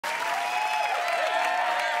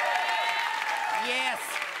Yes.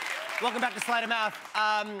 Welcome back to Sleight of Mouth.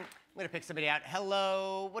 I'm gonna pick somebody out.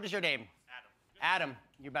 Hello. What is your name? Adam. Adam,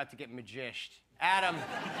 you're about to get magicianed. Adam,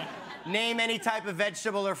 name any type of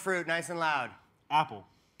vegetable or fruit, nice and loud. Apple.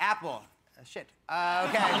 Apple. Shit.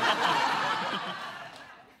 Okay.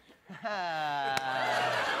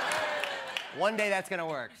 One day that's gonna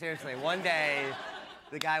work. Seriously, one day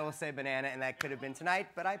the guy will say banana, and that could have been tonight,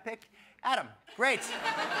 but I picked Adam. Great.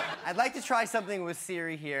 I'd like to try something with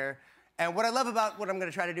Siri here. And what I love about what I'm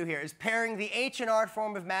going to try to do here is pairing the ancient art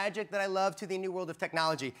form of magic that I love to the new world of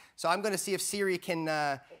technology. So I'm going to see if Siri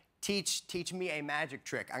can teach me a magic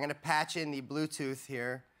trick. I'm going to patch in the Bluetooth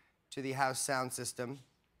here to the house sound system.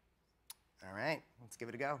 All right, let's give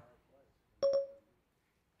it a go.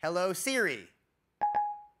 Hello, Siri.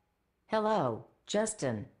 Hello,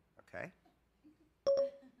 Justin. Okay.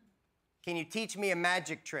 Can you teach me a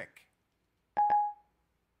magic trick?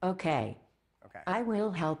 Okay. Okay. I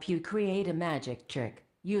will help you create a magic trick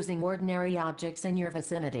using ordinary objects in your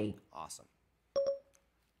vicinity. Awesome.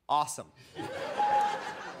 Awesome.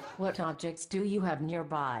 What objects do you have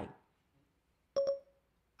nearby?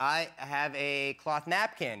 I have a cloth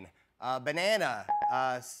napkin, a banana,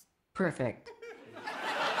 Perfect.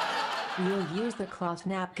 We'll use the cloth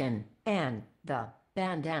napkin and the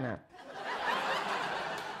bandana.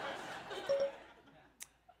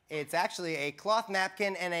 It's actually a cloth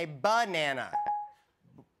napkin and a banana.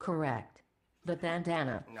 Correct. The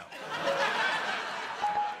bandana. No.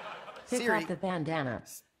 Pick Siri. up the bandana.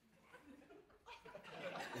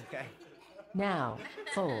 Okay. Now,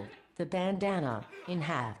 fold the bandana in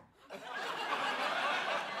half.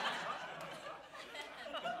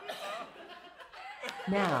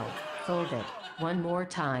 Now, fold it one more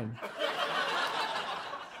time.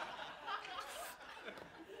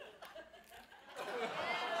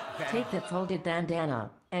 Okay. Take the folded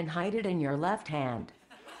bandana and hide it in your left hand.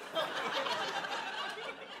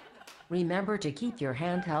 Remember to keep your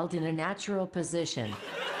hand held in a natural position.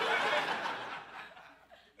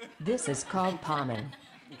 This is called palming.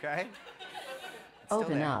 Okay. It's still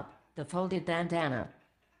Open there. up the folded bandana.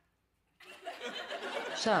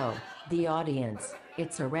 Show the audience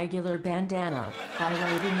it's a regular bandana by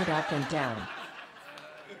waving it up and down.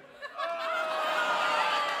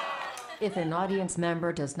 If an audience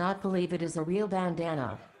member does not believe it is a real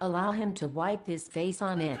bandana, allow him to wipe his face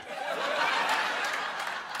on it.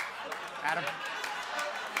 Adam?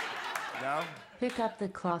 No? Pick up the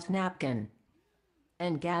cloth napkin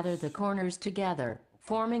and gather the corners together,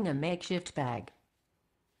 forming a makeshift bag.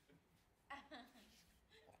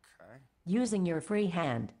 Okay. Using your free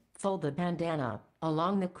hand, fold the bandana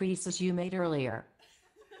along the creases you made earlier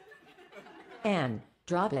and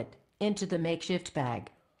drop it into the makeshift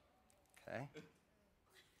bag. Okay.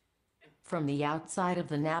 From the outside of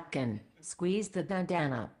the napkin, squeeze the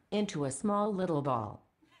bandana into a small little ball.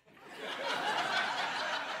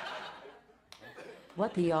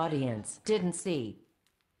 What the audience didn't see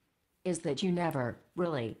is that you never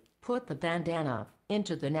really put the bandana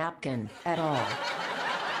into the napkin at all.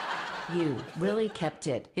 You really kept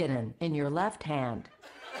it hidden in your left hand.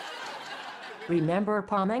 Remember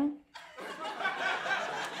palming?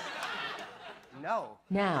 No.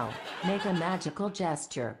 Now, make a magical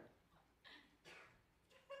gesture.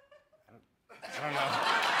 I don't know.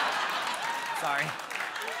 Sorry.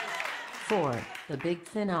 For the big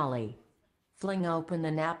finale, fling open the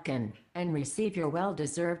napkin and receive your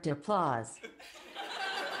well-deserved applause.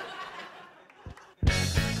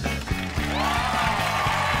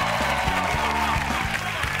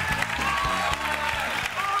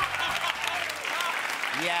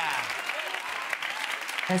 Yeah.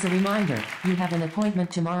 As a reminder, you have an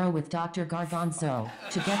appointment tomorrow with Dr. Garbanzo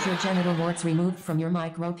to get your genital warts removed from your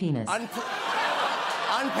micro-penis.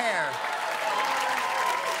 Unpair.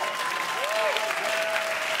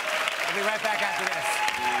 I'll be right back after this.